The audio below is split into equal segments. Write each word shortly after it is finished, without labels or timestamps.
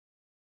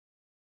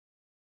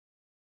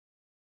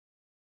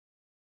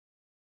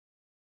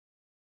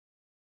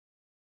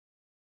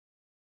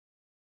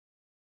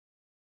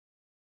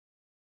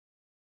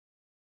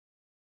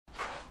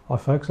Hi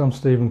folks, I'm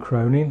Stephen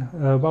Cronin.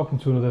 Welcome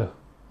to another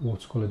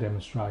watercolour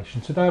demonstration.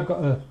 Today I've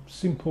got a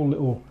simple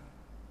little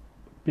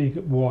big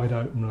wide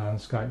open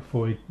landscape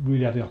for you.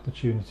 Really had the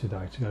opportunity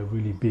today to go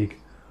really big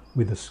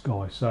with the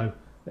sky. So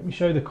let me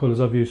show you the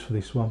colours I've used for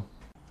this one.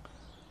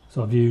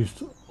 So I've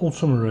used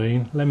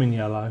ultramarine, lemon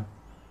yellow,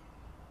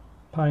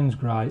 Payne's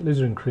grey,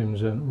 alizarin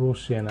crimson, raw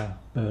sienna,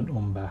 burnt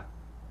umber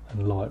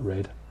and light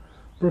red.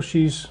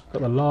 Brushes,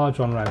 got the large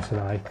one round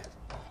to an 1/8,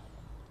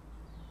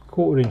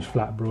 1/4 inch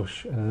flat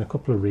brush, and then a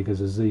couple of riggers,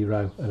 a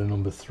 0 and a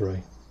number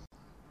 3.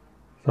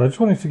 So I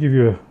just wanted to give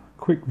you a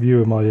quick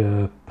view of my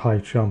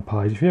Patreon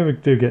page. If you ever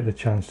do get the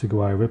chance to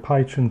go over,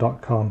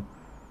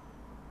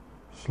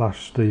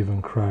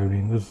 patreon.com/Stephen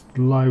Cronin. There's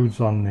loads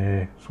on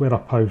there. It's where I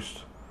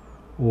post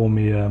all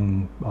my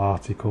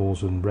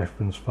articles and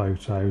reference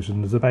photos,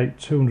 and there's about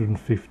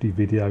 250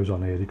 videos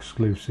on here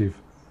exclusive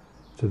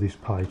to this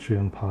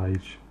Patreon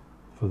page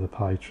for the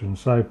patrons.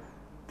 So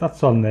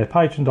that's on there,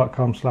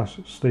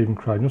 patreon.com/Stephen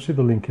Cronin. You'll see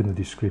the link in the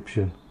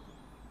description.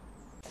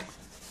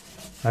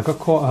 I've got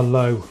quite a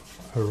low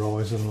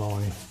horizon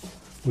line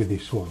with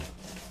this one,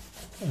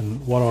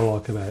 and what I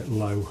like about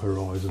low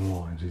horizon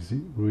lines is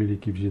it really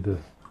gives you the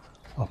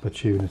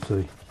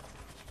opportunity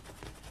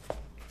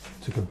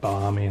to go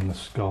balmy in the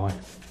sky.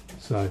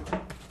 So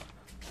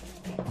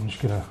I'm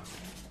just going to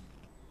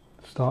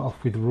start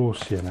off with raw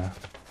sienna,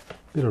 a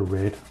bit of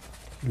red,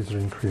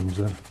 alizarin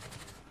crimson.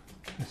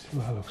 Let's see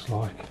what that looks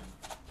like.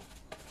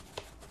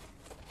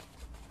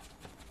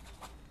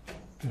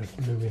 Bit of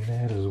blue in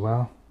there as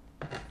well.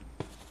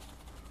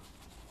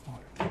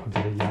 A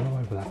bit of yellow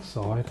over that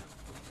side.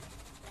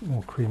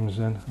 More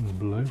crimson and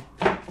blue.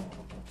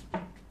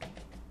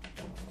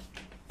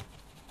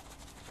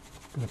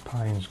 Bit of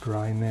Payne's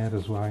grey in there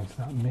as well into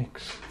that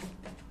mix.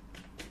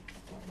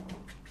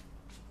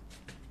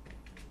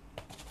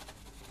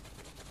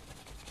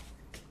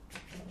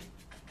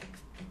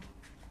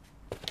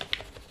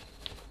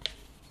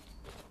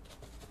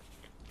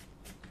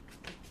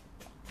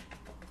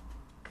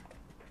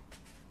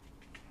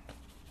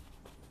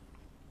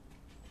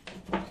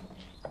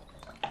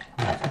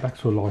 Back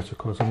to a lighter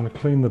colour, so I'm going to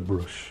clean the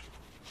brush.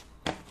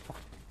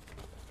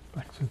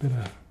 Back to a bit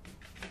of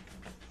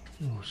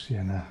raw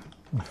sienna.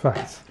 In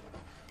fact,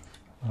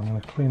 I'm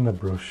going to clean the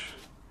brush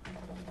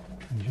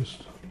and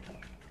just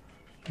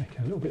make it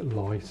a little bit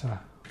lighter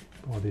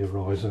by the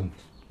horizon.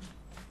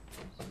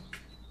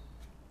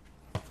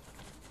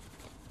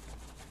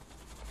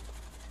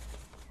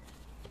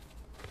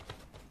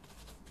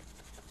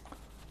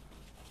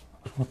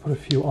 I'll put a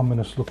few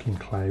ominous looking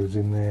clouds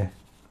in there.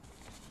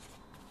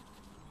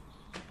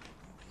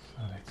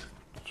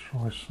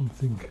 Try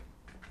something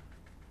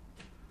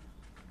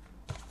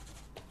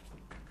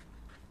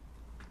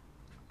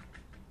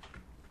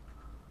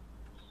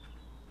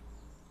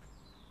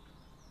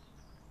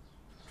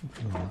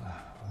like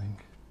that, I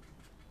think.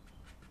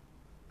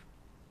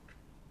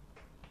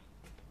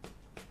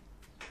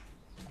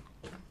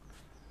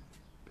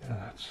 Bit of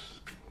that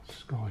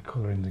sky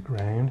colour in the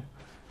ground.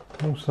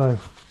 Also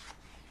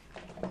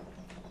a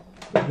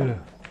bit of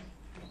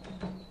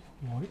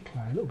white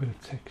cloud, a little bit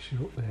of texture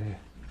up there.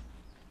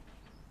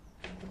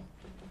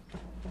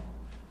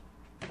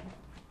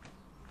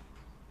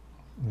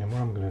 And then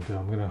what I'm going to do,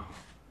 I'm going to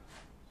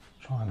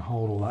try and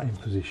hold all that in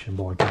position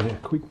by giving it a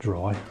quick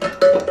dry.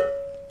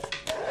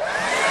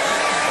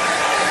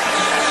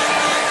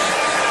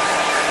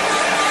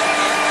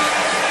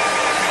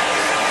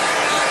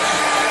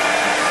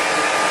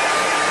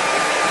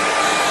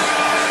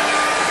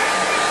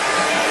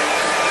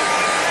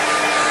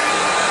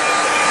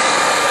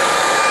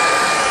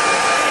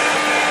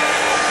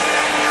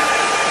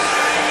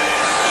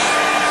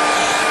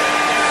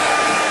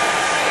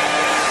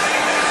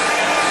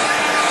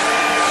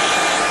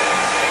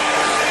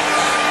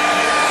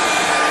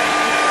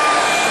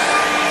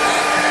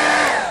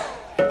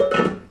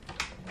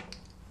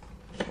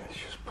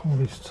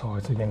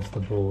 Tight against the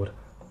board.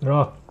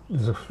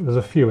 There's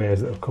a few hairs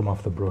that have come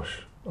off the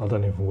brush. I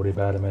don't even worry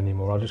about them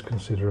anymore. I just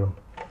consider them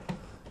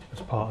as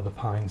part of the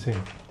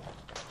painting.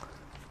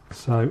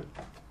 So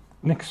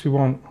next we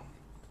want,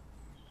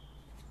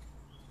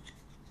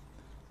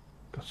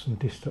 got some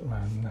distant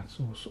land, and that's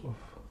all sort of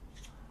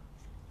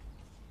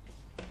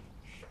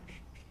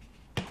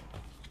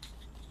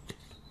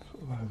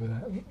over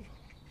there,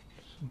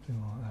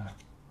 something like that.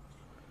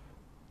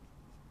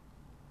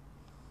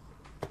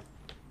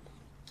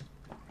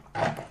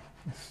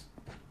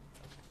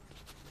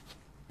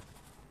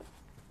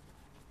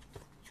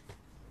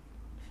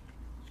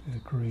 Bit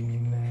of green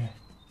in there,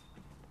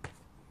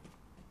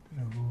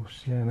 bit of raw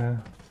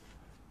sienna,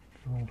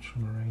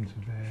 ultramarines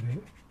about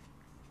it.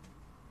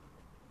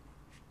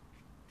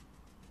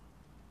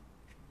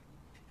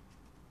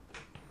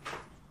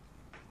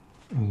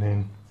 And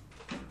then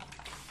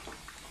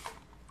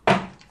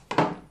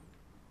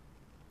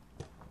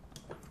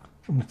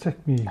I'm going to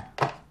take my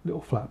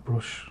little flat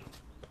brush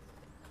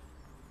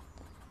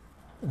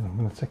and I'm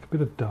going to take a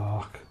bit of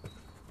dark,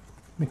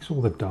 mix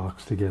all the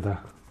darks together,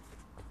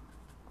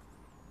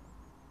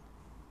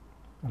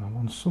 and I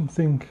want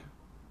something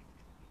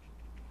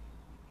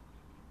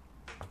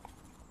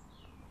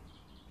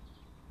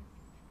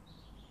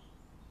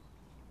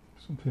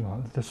something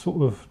like that. They're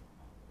sort of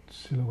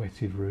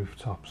silhouetted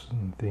rooftops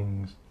and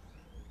things.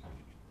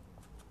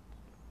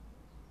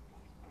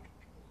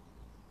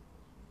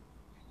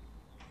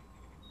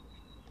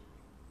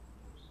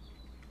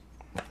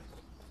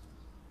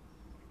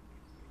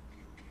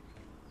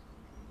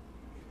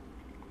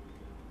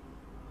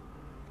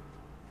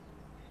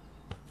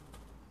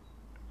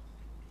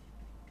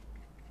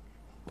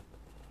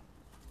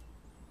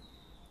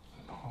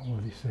 All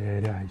of this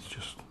area is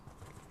just,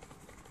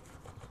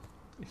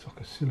 it's like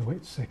a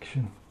silhouette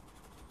section.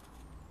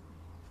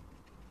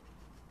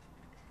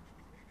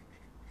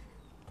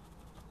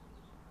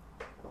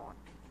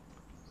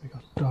 We've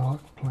got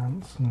dark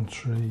plants and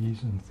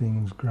trees and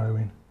things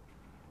growing.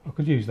 I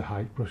could use the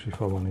height brush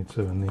if I wanted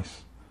to, and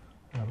this.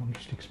 I'm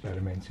just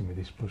experimenting with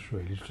this brush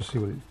really, just to see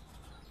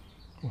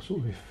what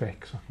sort of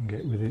effects I can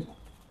get with it.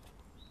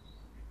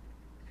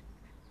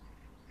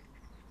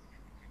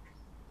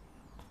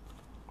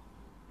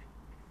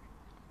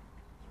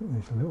 I think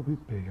it's a little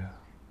bit bigger.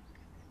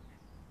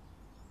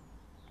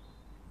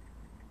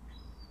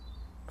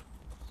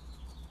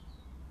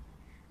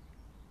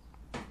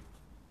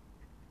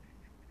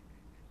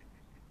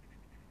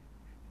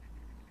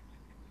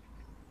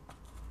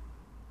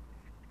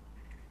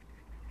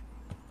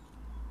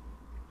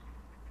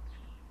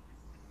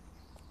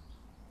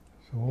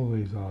 So all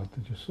these are,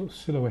 they're just sort of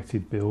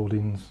silhouetted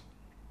buildings.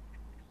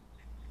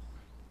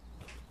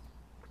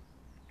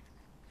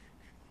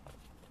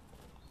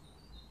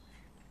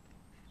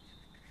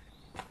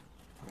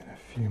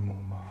 A few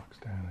more marks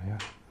down here.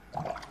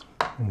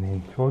 And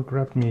then if I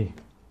grab me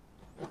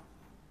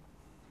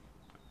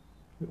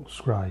little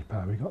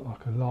scraper, we got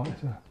like a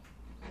lighter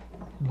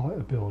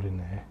building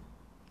there.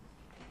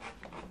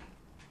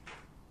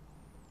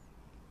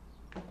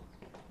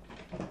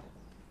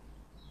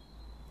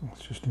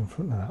 That's just in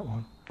front of that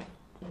one.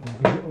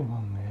 Got a little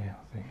one there,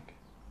 I think.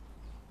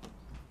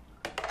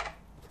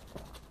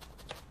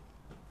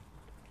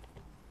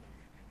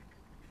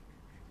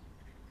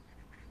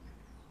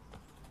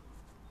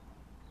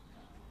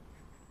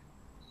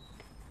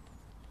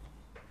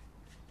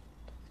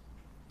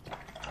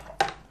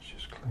 Let's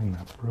just clean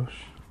that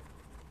brush.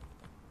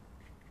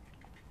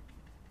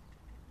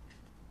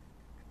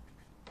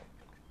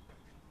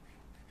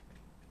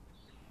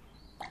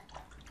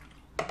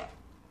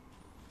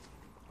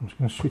 I'm just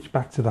going to switch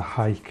back to the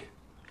hike.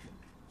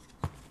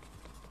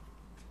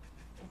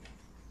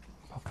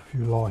 Pop a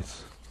few lighter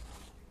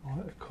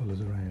colours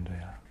around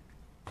here.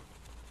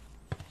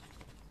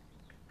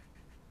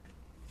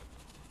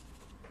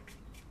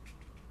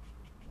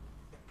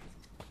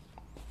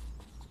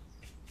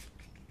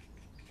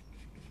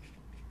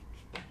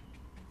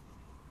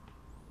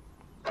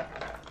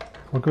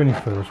 If I go any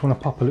further, I just want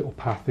to pop a little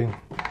path in.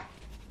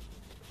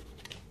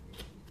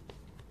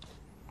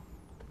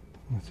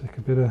 I'll take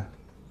a bit of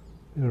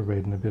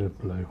red and a bit of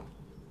blue,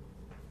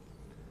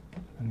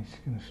 and it's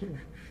going to sort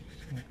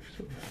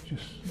of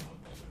just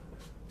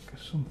go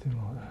something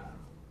like that.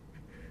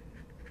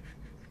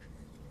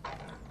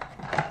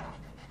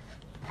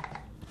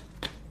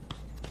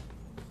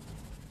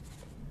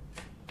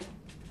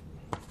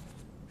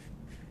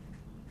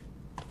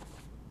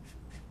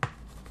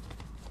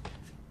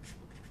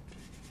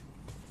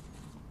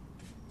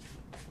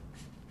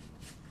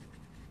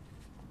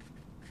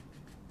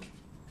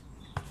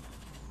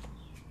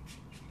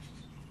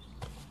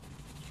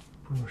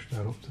 Brush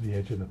that up to the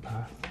edge of the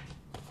path.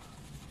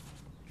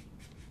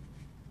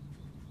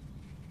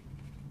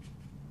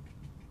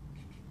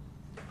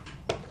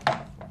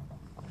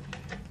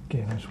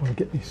 Again, I just want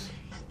to get this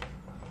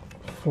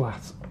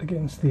flat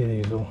against the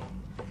easel.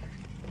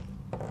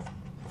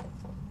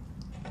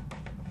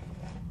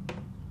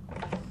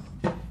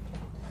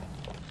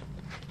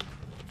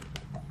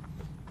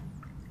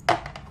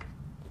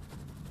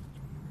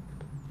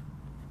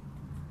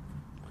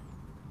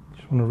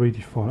 Want to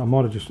redefine. I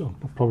might have just, I'll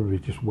probably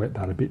just wet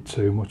that a bit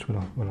too much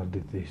when I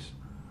did this.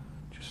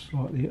 Just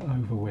slightly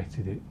over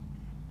wetted it.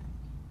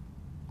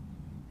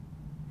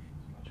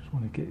 I just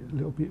want to get a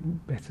little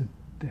bit better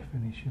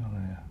definition on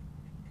there.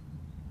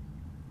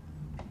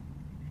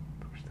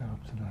 Push that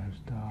up to those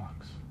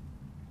darks.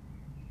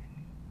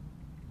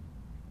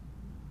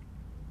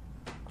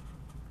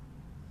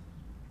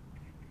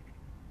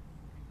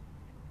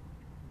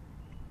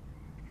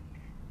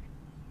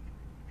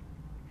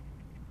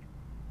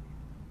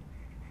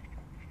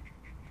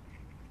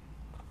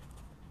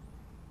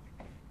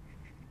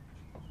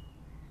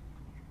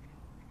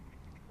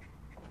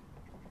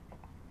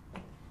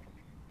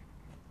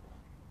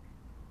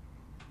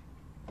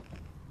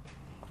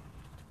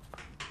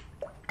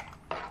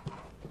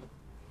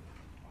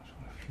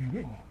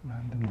 Little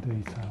random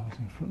details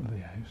in front of the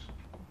house.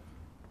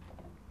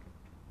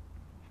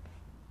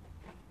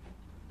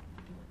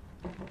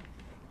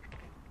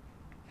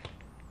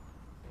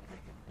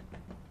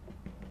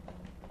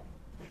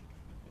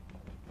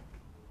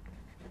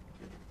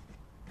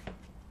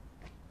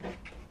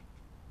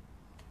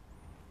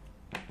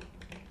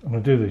 I'm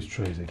going to do these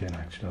trees again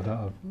actually.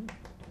 I've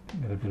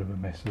made a bit of a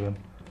mess of them.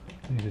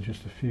 These are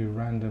just a few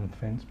random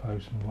fence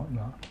posts and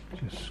whatnot,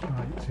 just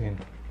scraped in.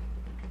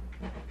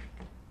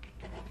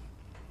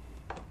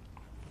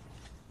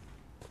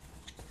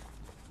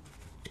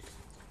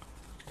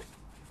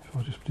 If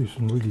I just do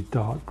some really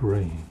dark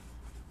green,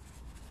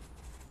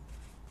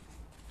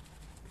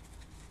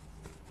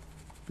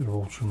 bit of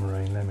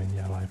ultramarine, lemon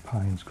yellow,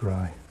 Payne's grey,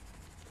 and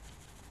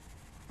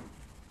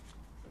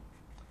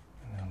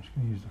then I'm just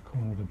going to use the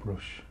corner of the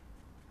brush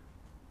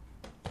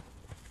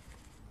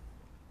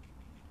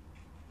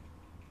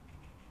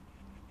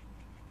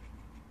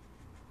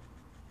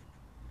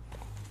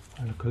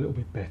and look a little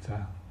bit better,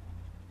 a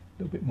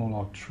little bit more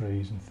like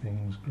trees and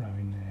things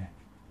growing there.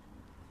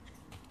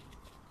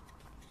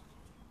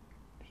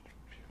 Just a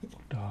few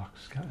little dark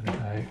scattered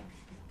about.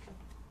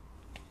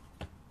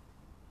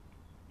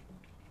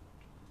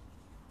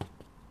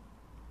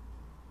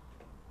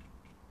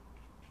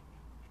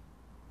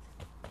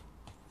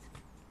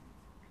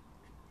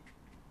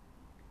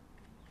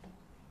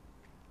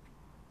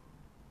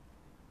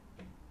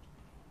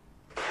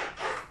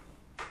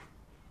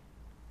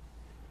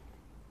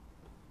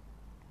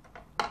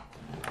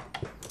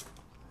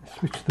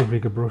 Switch to the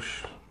bigger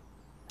brush.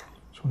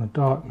 Just want a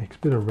dark mix,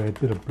 bit of red,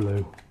 bit of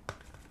blue,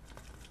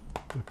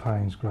 bit of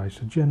Payne's grey,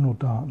 so general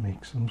dark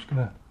mix. I'm just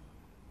want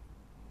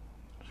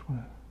to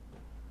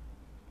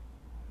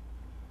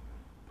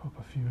pop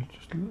a few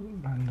just little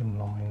random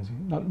lines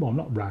in.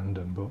 Not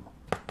random, but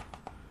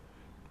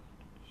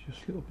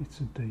just little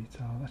bits of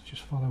detail. That's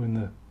just following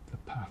the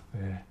path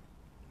there.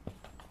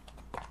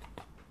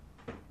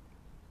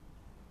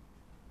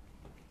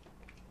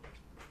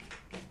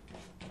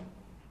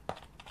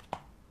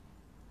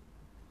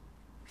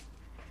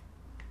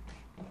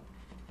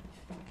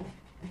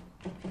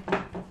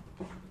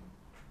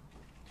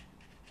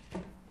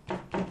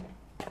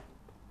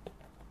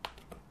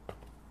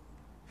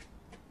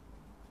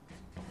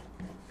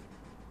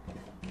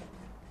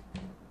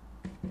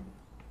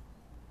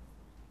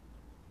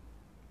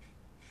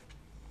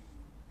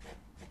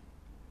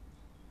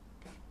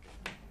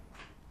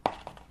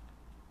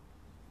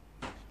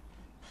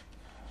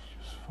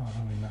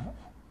 Following that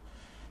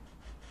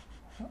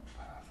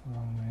path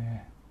along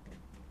there.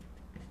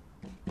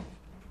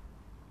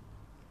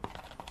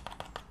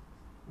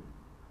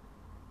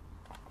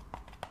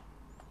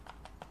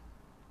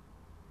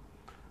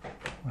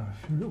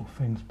 A few little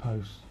things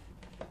post.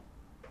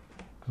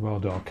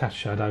 Well, I'll cast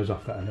shadows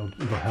off that, and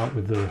it'll help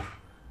with the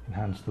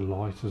enhance the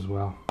light as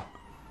well.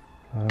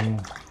 I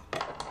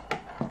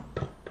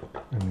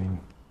mean,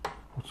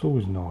 what's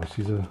always nice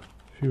is a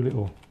few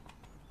little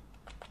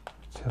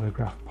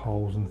telegraph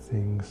poles and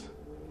things.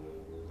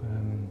 We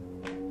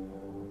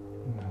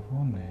have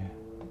one there.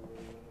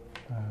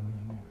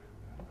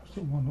 I've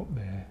got one up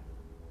there.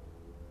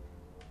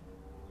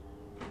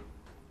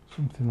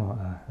 Something like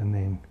that. And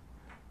then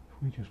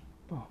if we just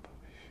pop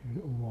a few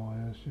little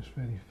wires, just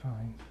very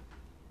faint.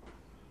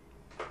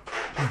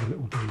 Just a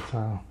little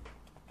detail.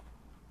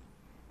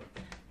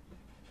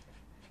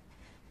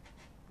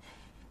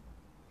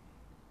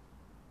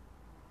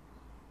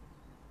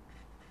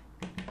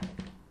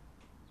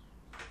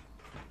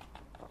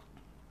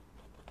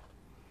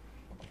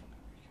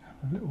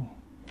 A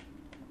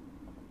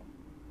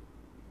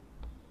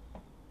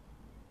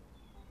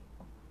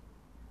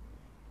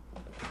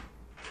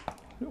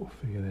little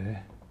figure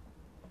there.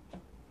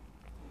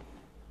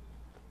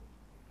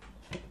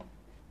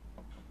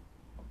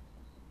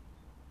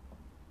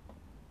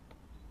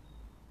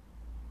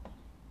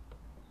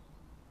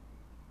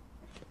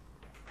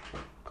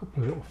 A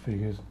couple of little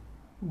figures,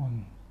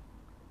 one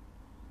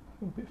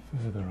a little bit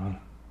further on.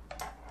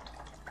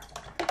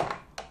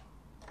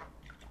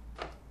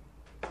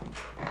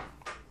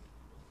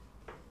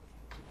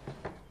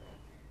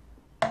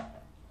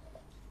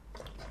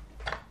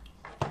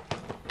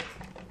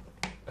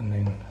 And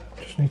then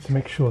just need to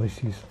make sure this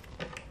is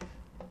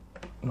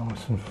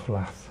nice and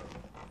flat.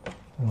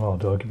 And what I'll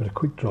do, I'll give it a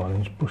quick dry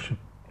and just brush a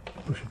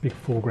big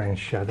foreground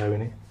shadow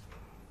in it.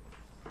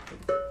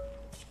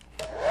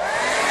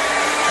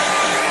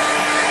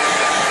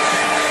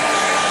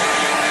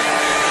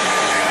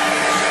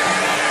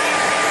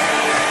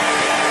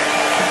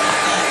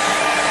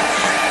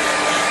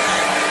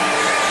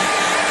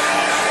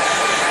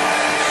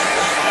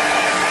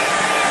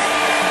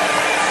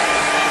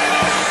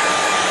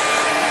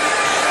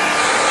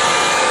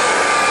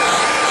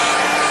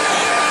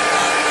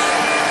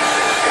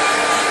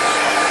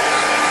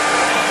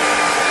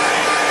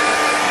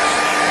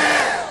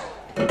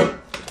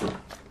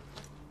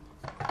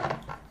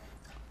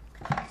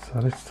 So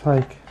let's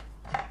take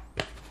a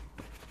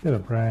bit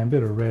of brown,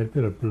 bit of red,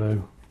 bit of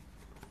blue.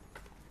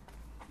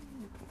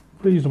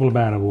 Reasonable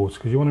amount of water,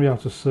 because you want to be able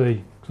to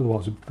see, because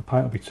otherwise the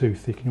paint will be too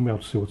thick and you'll be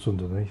able to see what's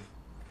underneath.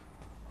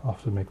 I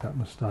often make that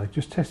mistake.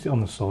 Just test it on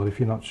the side if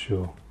you're not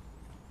sure.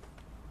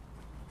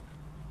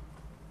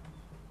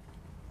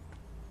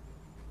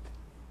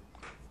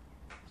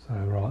 So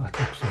right, that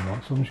looks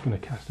alright. So I'm just going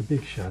to cast a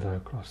big shadow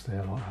across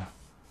there like that.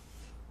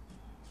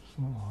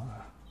 Something like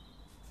that.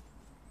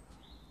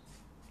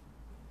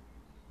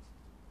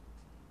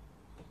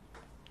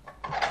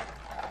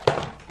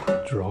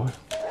 Dry.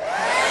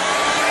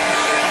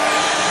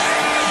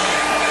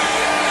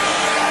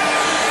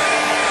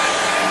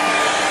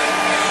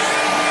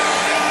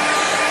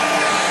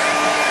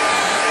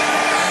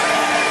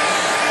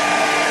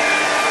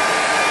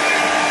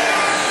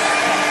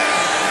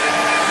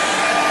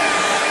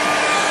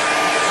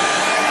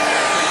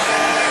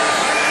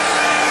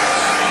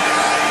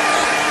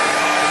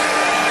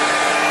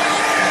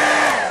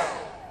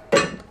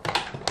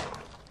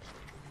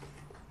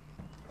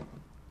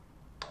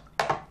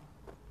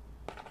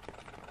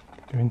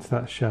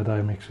 that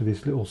shadow mix with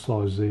this little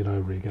size 0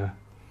 rigger.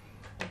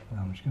 And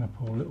I'm just going to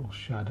pull little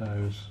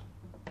shadows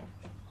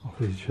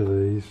off each of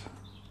these.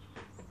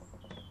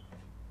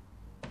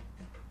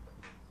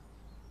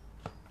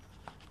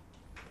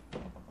 A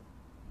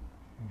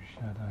few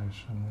shadows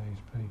from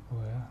these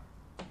people here.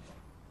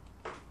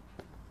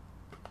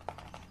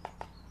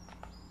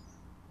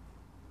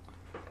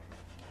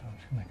 I'm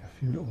just going to make a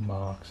few little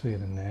marks here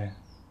and there.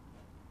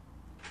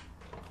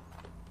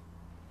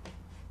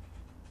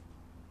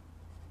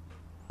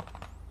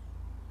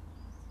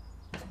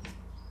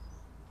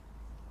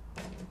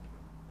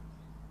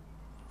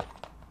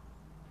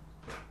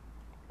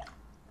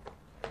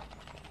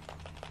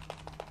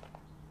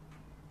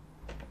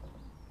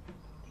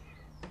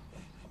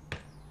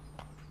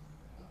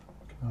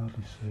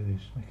 Hardly see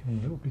this, making it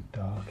a little bit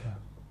darker.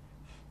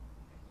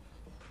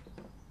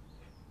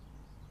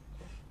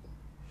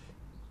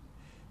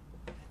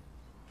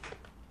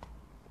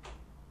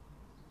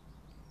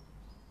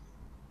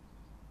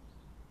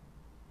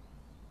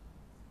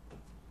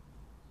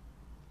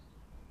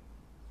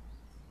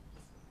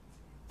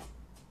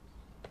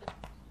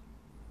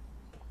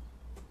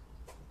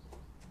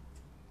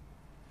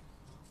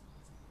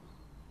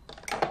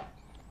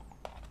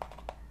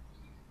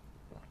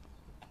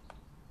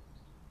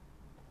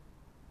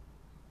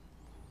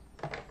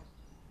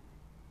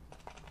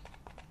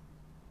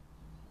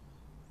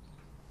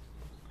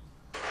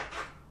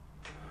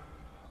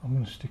 I'm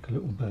going to stick a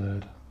little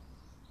bird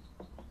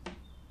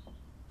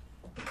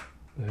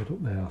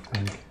up there, I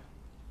think.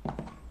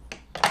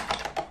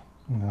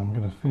 And I'm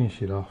going to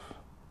finish it off.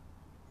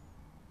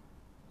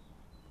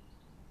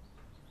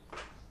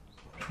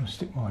 I'm going to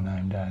stick my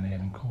name down here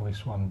and call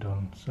this one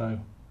done. So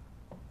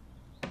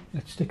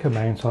let's stick a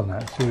mount on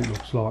that and see what it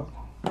looks like.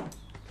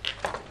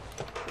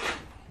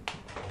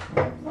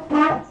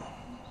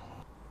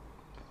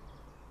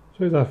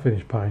 So as I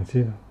finish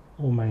painting,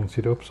 all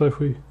mounted up. So if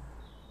we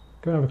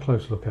go and have a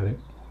close look at it.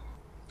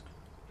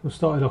 So I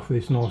started off with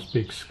this nice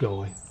big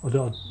sky. I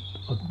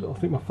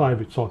think my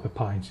favourite type of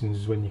painting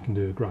is when you can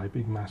do a great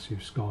big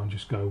massive sky and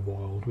just go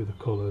wild with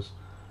the colours.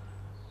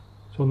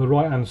 So on the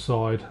right hand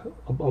side,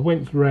 I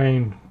went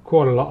around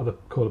quite a lot of the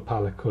colour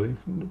palette,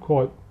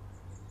 quite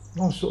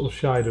nice sort of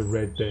shade of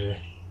red there,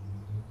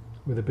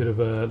 with a bit of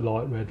a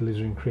light red,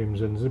 alizarin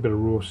crimson, there's a bit of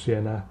raw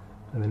sienna,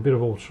 and then a bit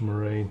of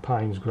ultramarine,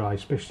 Payne's grey,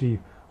 especially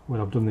when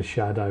I've done the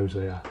shadows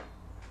here.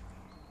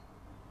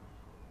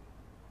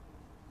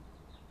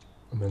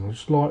 And then I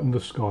just lighten the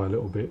sky a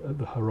little bit at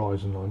the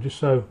horizon line, just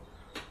so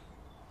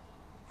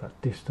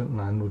that distant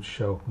land would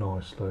show up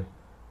nicely.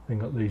 Then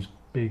got these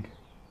big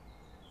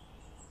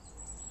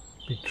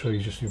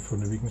trees just in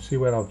front of you. You can see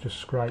where I've just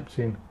scraped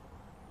in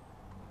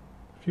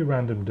a few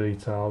random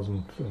details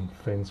and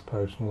fence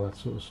posts and all that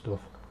sort of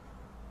stuff.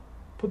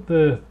 Put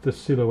the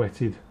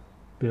silhouetted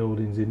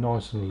buildings in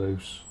nice and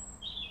loose.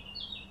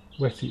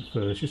 Wet it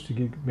first just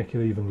to make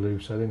it even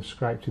looser, then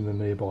scraped in the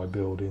nearby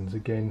buildings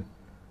again.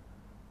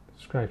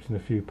 Scraped in a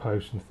few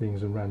posts and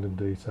things and random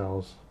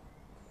details.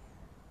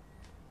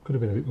 Could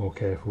have been a bit more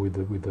careful with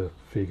the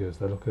figures,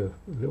 they look a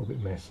little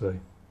bit messy.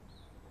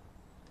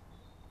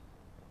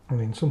 I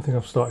mean, something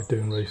I've started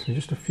doing recently,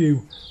 just a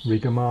few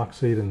rigger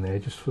marks here and there,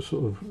 just for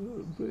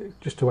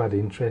just to add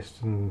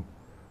interest and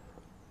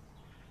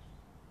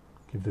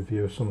give the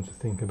viewer something to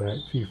think about.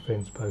 A few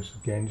fence posts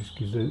again, just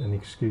gives it an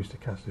excuse to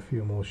cast a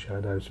few more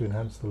shadows to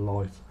enhance the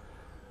light,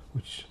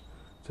 which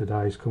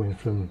today is coming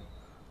from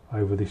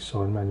over this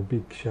side. Man,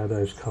 big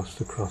shadows cast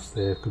across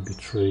there, could be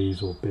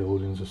trees or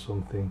buildings or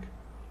something.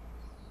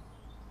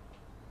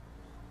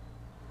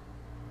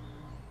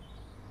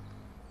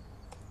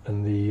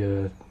 And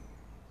the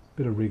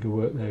bit of rigger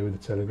work there with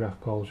the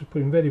telegraph poles, just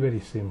put in very, very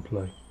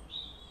simply.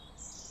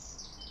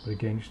 But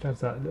again, just adds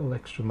that little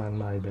extra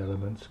man-made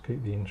element to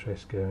keep the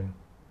interest going.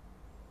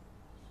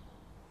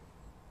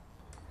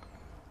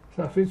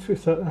 So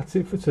that's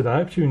it for today. I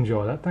hope you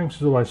enjoy that. Thanks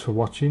as always for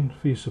watching,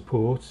 for your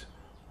support.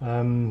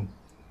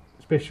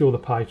 Especially all the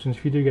patrons.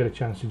 If you do get a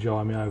chance to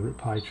join me over at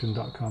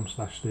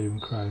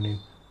patreon.com/StephenCronin, it'd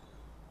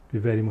be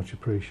very much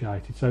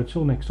appreciated. So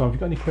until next time, if you've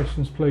got any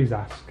questions, please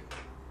ask.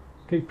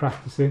 Keep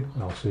practicing,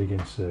 and I'll see you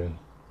again soon.